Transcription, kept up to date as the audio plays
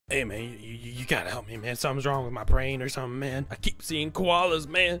Hey man, you gotta help me, man. Something's wrong with my brain or something, man. I keep seeing koalas,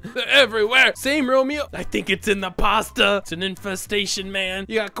 man. They're everywhere. Same, Romeo. I think it's in the pasta. It's an infestation, man.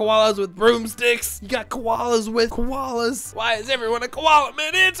 You got koalas with broomsticks. You got koalas with koalas. Why is everyone a koala,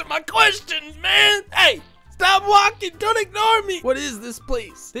 man? Answer my questions, man. Hey, stop walking. Don't ignore me. What is this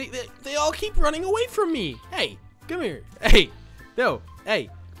place? They all keep running away from me. Hey, come here. Hey, no. Hey,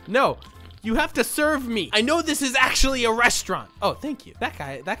 no. You have to serve me. I know this is actually a restaurant. Oh, thank you. That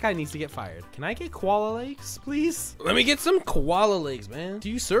guy needs to get fired. Can I get koala legs, please? Let me get some koala legs, man. Do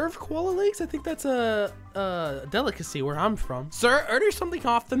you serve koala legs? I think that's a delicacy where I'm from. Sir, order something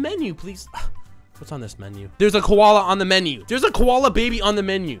off the menu, please. What's on this menu? There's a koala on the menu. There's a koala baby on the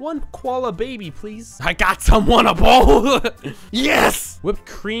menu. One koala baby, please. I got someone a bowl. Yes! Whipped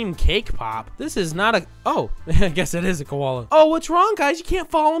cream cake pop. This is not a... Oh, I guess it is a koala. Oh, what's wrong, guys? You can't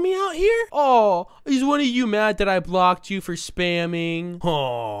follow me out here? Oh, is one of you mad that I blocked you for spamming?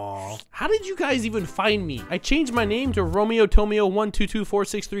 Oh, how did you guys even find me? I changed my name to Romeo Tomeo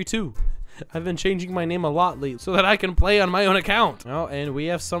 1224632. I've been changing my name a lot lately so that I can play on my own account. Oh, and we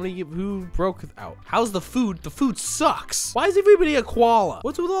have somebody who broke out. How's the food? The food sucks. Why is everybody a koala?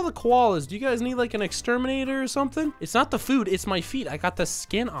 What's with all the koalas? Do you guys need like an exterminator or something? It's not the food, it's my feet. I got the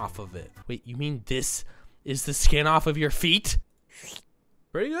skin off of it. Wait, you mean this is the skin off of your feet?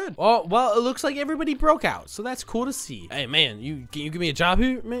 Pretty good. Oh, well, it looks like everybody broke out, so that's cool to see. Hey, man, can you give me a job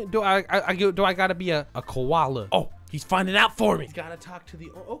here, man? Do I gotta be a koala? Oh, he's finding out for me. He's gotta talk to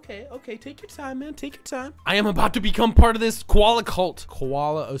the... Oh, okay, take your time, man, take your time. I am about to become part of this koala cult.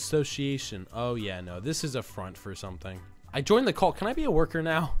 Koala Association. Oh, yeah, no, this is a front for something. I joined the cult. Can I be a worker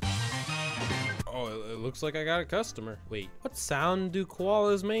now? Oh, it looks like I got a customer. Wait, what sound do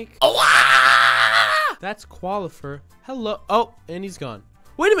koalas make? Oh, that's koala fur. Hello. Oh, and he's gone.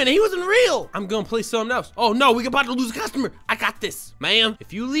 Wait a minute, he wasn't real. I'm gonna play something else. Oh no, we're about to lose a customer. I got this. Ma'am,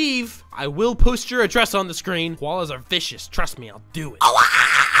 if you leave, I will post your address on the screen. Koalas are vicious. Trust me, I'll do it.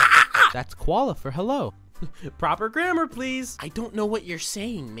 That's koala for hello. Proper grammar, please. I don't know what you're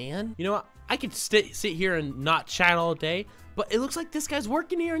saying, man. You know what? I could sit here and not chat all day, but it looks like this guy's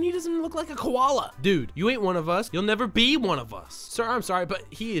working here and he doesn't look like a koala. Dude, you ain't one of us. You'll never be one of us. Sir, I'm sorry, but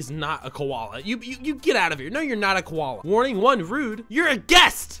he is not a koala. You get out of here. No, you're not a koala. Warning one, rude. You're a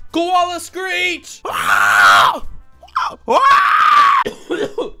guest. Koala screech.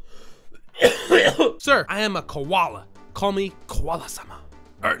 Sir, I am a koala. Call me Koala-sama.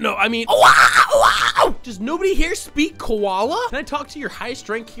 No, I mean, does nobody here speak koala? Can I talk to your highest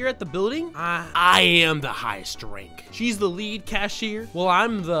rank here at the building? I am the highest rank. She's the lead cashier. Well,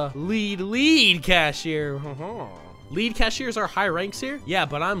 I'm the lead cashier. Lead cashiers are high ranks here? Yeah,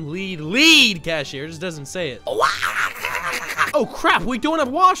 but I'm lead cashier. It just doesn't say it. Oh crap, we don't have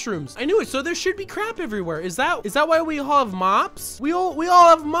washrooms. I knew it, so there should be crap everywhere. Is that why we all have mops? We all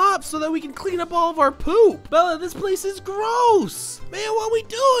have mops so that we can clean up all of our poop. Bella, this place is gross. Man, what are we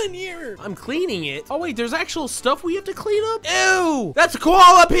doing here? I'm cleaning it. Oh wait, there's actual stuff we have to clean up? Ew, that's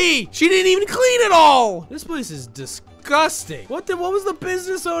koala pee. She didn't even clean it all. This place is disgusting. What was the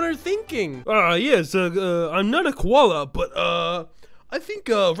business owner thinking? Yes, I'm not a koala, but I think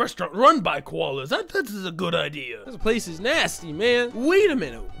a restaurant run by koalas, that is a good idea. This place is nasty, man. Wait a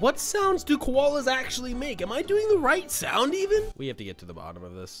minute, what sounds do koalas actually make? Am I doing the right sound even? We have to get to the bottom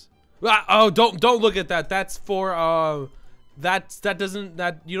of this. Oh, don't look at that. That's for, you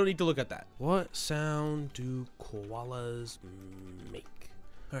don't need to look at that. What sound do koalas make?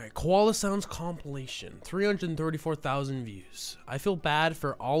 All right, koala sounds compilation, 334,000 views. I feel bad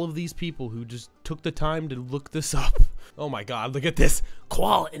for all of these people who just took the time to look this up. Oh my God, look at this.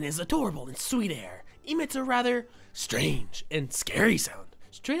 Koala in his adorable and sweet air emits a rather strange and scary sound,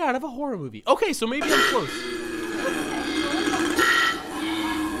 straight out of a horror movie. Okay, so maybe I'm close.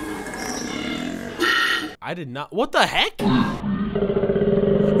 I did not, what the heck?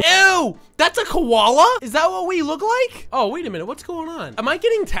 Ew, that's a koala? Is that what we look like? Oh, wait a minute, what's going on? Am I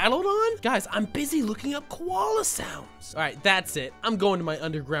getting tattled on? Guys, I'm busy looking up koala sounds. All right, that's it. I'm going to my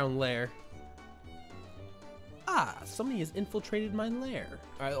underground lair. Ah, somebody has infiltrated my lair.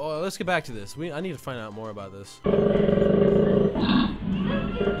 All right, well, let's get back to this. I need to find out more about this.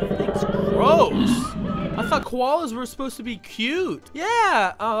 It's gross. I thought koalas were supposed to be cute.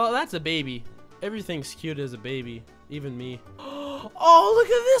 Yeah, oh, that's a baby. Everything's cute as a baby, even me. Oh, look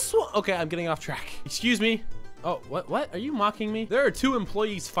at this one. Okay, I'm getting off track. Excuse me. Oh, what? Are you mocking me? There are two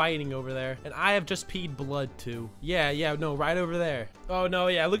employees fighting over there, and I have just peed blood too. Yeah, no, right over there. Oh, no,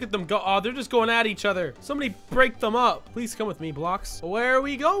 yeah, look at them go. Oh, they're just going at each other. Somebody break them up. Please come with me, Blocks. Where are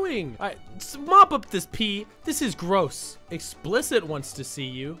we going? All right, mop up this pee. This is gross. Explicit wants to see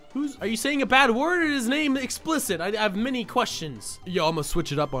you. Are you saying a bad word or is his name Explicit? I have many questions. Yo, I'm gonna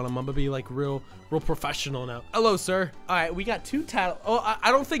switch it up on him. I'm gonna be like real professional now. Hello, sir. All right, we got 2 tattle. Oh, I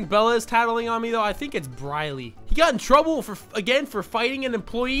don't think Bella is tattling on me though. I think it's Briley. He got in trouble for fighting an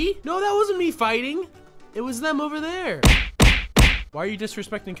employee. No, that wasn't me fighting. It was them over there. Why are you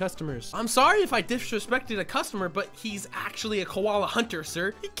disrespecting customers? I'm sorry if I disrespected a customer, but he's actually a koala hunter,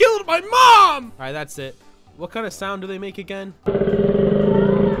 sir. He killed my mom! All right, that's it. What kind of sound do they make again?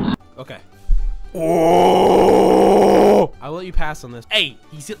 Okay. Oh! I'll let you pass on this. Hey,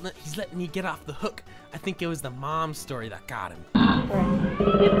 he's letting me get off the hook. I think it was the mom story that got him.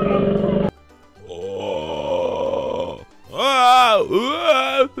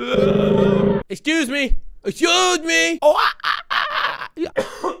 Excuse me. Excuse me.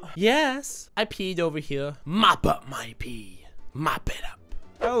 Yes, I peed over here. Mop up my pee. Mop it up.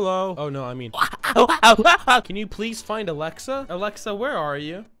 Hello. Oh no, I mean. Can you please find Alexa? Alexa, where are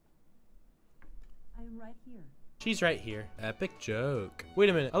you? I'm right here. She's right here. Epic joke. Wait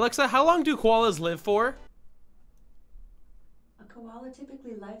a minute. Alexa, how long do koalas live for? A koala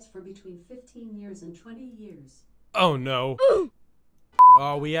typically lives for between 15 years and 20 years. Oh no.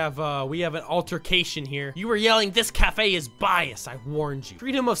 Oh, we have an altercation here. You were yelling, "This cafe is biased." I warned you.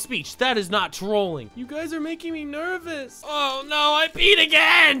 Freedom of speech. That is not trolling. You guys are making me nervous. Oh no, I peed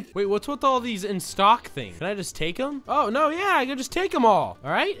again. Wait, what's with all these in stock things? Can I just take them? Oh no, yeah, I can just take them all.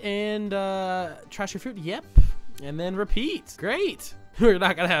 All right, and trash your food. Yep, and then repeat. Great. We're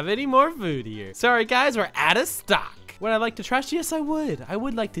not gonna have any more food here. Sorry guys, we're out of stock. Would I like to trash? Yes, I would. I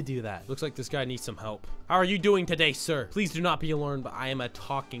would like to do that. Looks like this guy needs some help. How are you doing today, sir? Please do not be alarmed, but I am a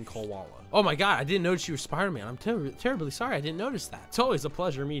talking koala. Oh my God, I didn't notice you were Spider-Man. I'm terribly sorry. I didn't notice that. It's always a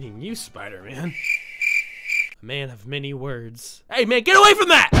pleasure meeting you, Spider-Man. A man of many words. Hey man, get away from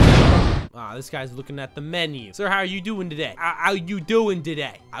that! Ah, this guy's looking at the menu. Sir, how are you doing today? How you doing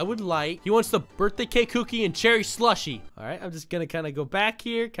today? I would like, he wants the birthday cake cookie and cherry slushy. All right, I'm just gonna kind of go back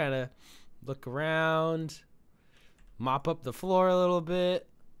here, kind of look around. Mop up the floor a little bit.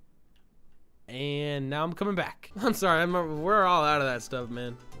 And now I'm coming back. I'm sorry, we're all out of that stuff,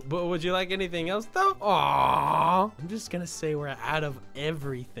 man. But would you like anything else though? Aww. I'm just gonna say we're out of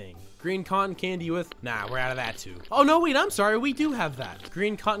everything. Green cotton candy with, nah, we're out of that too. Oh no, wait, I'm sorry, we do have that.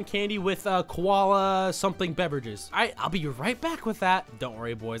 Green cotton candy with koala something beverages. I'll be right back with that. Don't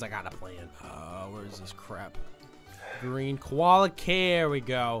worry, boys, I got a plan. Where's this crap? Green koala care, we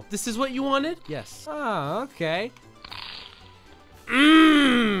go. This is what you wanted? Yes. Oh, okay.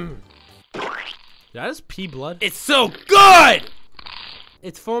 Mmm. Did I just pee blood? It's so good!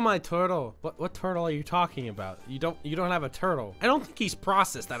 It's for my turtle. What turtle are you talking about? You don't have a turtle. I don't think he's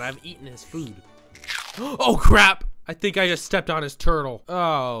processed that. I've eaten his food. Oh crap! I think I just stepped on his turtle.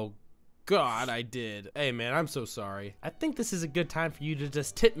 Oh God, I did. Hey man, I'm so sorry. I think this is a good time for you to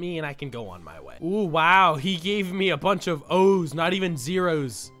just tip me and I can go on my way. Ooh, wow, he gave me a bunch of O's, not even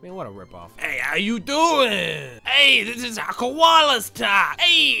zeros. Man, what a ripoff. Hey, how you doing? Hey, this is how koalas talk.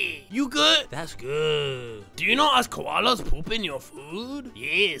 Hey, you good? That's good. Do you know us koalas poop in your food?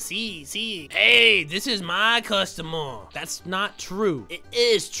 Yeah, see. Hey, this is my customer. That's not true. It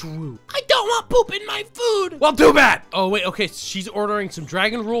is true. I don't want poop in my food. Well, too bad. Oh, wait, okay, she's ordering some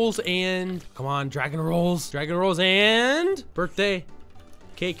dragon rolls and come on, dragon rolls and birthday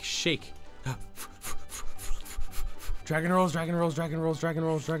cake shake. Dragon rolls.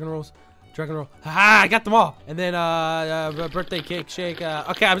 Haha, I got them all. And then birthday cake shake.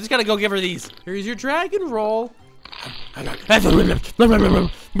 Okay, I'm just gonna go give her these. Here's your dragon roll. It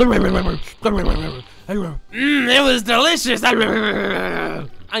was delicious.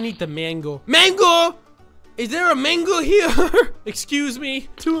 I need the mango. Mango! Is there a mango here? Excuse me.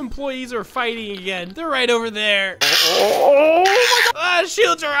 2 employees are fighting again. They're right over there. Oh my God.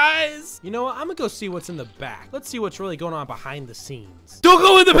 Shield your eyes. You know what? I'm gonna go see what's in the back. Let's see what's really going on behind the scenes. Don't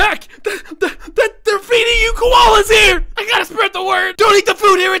go in the back. They're feeding you koalas here. I gotta spread the word. Don't eat the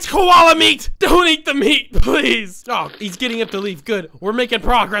food here. It's koala meat. Don't eat the meat, please. Oh, he's getting up to leave. Good. We're making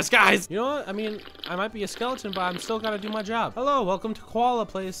progress, guys. You know what? I mean, I might be a skeleton, but I'm still gotta do my job. Hello, welcome to Koala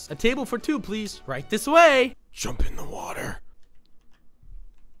Place. A table for 2, please. Right this way. Jump in the water.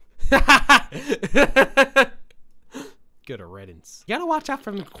 Good riddance. You gotta watch out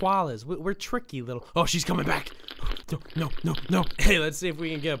for the koalas. We're tricky little. Oh, she's coming back. No. Hey, let's see if we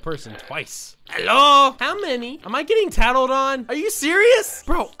can get a person twice. Hello? How many? Am I getting tattled on? Are you serious?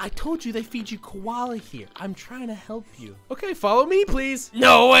 Bro, I told you they feed you koala here. I'm trying to help you. Okay, follow me, please.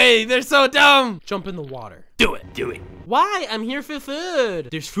 No way, they're so dumb. Jump in the water. Do it. Why? I'm here for food.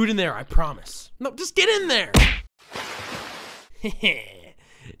 There's food in there, I promise. No, just get in there.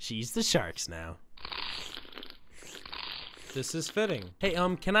 She's the sharks now. This is fitting. Hey,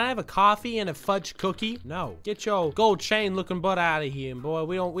 can I have a coffee and a fudge cookie? No. Get your gold chain looking butt out of here, boy.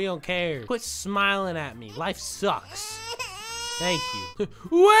 We don't care. Quit smiling at me. Life sucks. Thank you.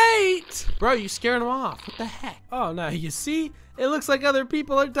 Wait! Bro, you scared him off. What the heck? Oh, no, you see? It looks like other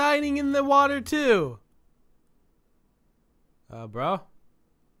people are dying in the water, too. Bro?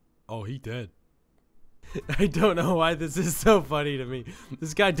 Oh, he dead. I don't know why this is so funny to me.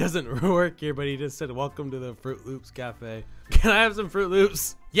 This guy doesn't work here, but he just said, welcome to the Fruit Loops Cafe. Can I have some Fruit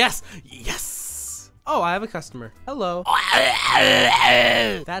Loops? Yes! Yes! Oh, I have a customer. Hello.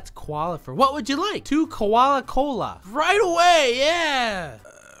 That's koala for what would you like? 2 koala cola. Right away, yeah!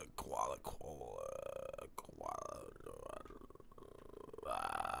 Koala cola. Koala.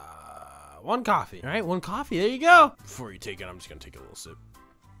 1 coffee. All right, 1 coffee. There you go. Before you take it, I'm just gonna take a little sip.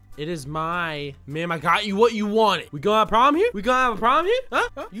 It is my... Ma'am, I got you what you wanted. We gonna have a problem here? We gonna have a problem here?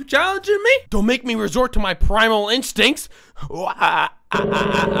 Huh? You challenging me? Don't make me resort to my primal instincts. Man,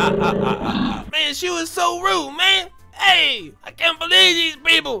 she was so rude, man. Hey, I can't believe these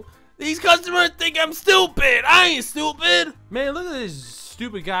people. These customers think I'm stupid. I ain't stupid. Man, look at this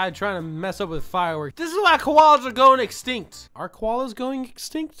stupid guy trying to mess up with fireworks. This is why koalas are going extinct. Are koalas going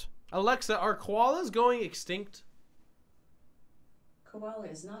extinct? Alexa, are koalas going extinct? Koala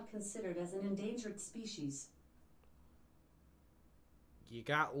is not considered as an endangered species. You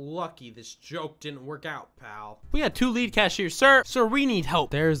got lucky. This joke didn't work out, pal. We got 2 lead cashiers, sir. Sir, we need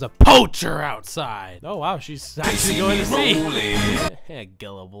help. There's a poacher outside. Oh, wow. She's actually going to see.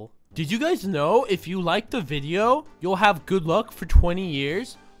 Gullible. Did you guys know if you like the video, you'll have good luck for 20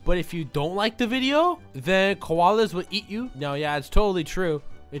 years? But if you don't like the video, then koalas will eat you? No, yeah, it's totally true.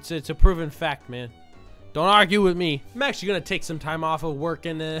 It's a proven fact, man. Don't argue with me. I'm actually gonna take some time off of work,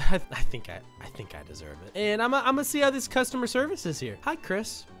 and I think I deserve it. And I'm gonna see how this customer service is here. Hi,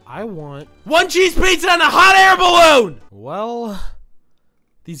 Chris. I want 1 cheese pizza and a hot air balloon. Well,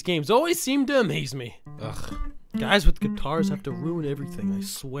 these games always seem to amaze me. Ugh. Guys with guitars have to ruin everything, I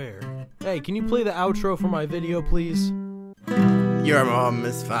swear. Hey, can you play the outro for my video, please? Your mom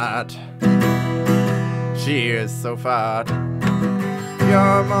is fat. She is so fat.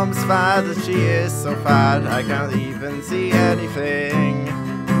 Your mom's fat, she is so fat, I can't even see anything.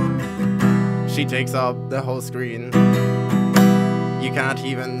 She takes up the whole screen. You can't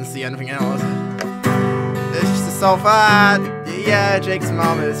even see anything else. It's just so fat. Yeah, Jake's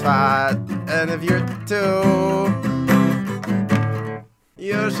mom is fat. And if you're too,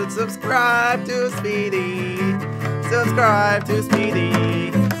 you should subscribe to Speedy. Subscribe to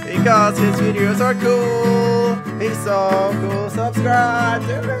Speedy, because his videos are cool. He's so cool. Subscribe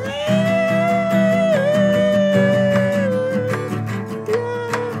to me.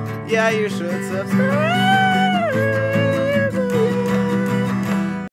 Yeah, you should subscribe.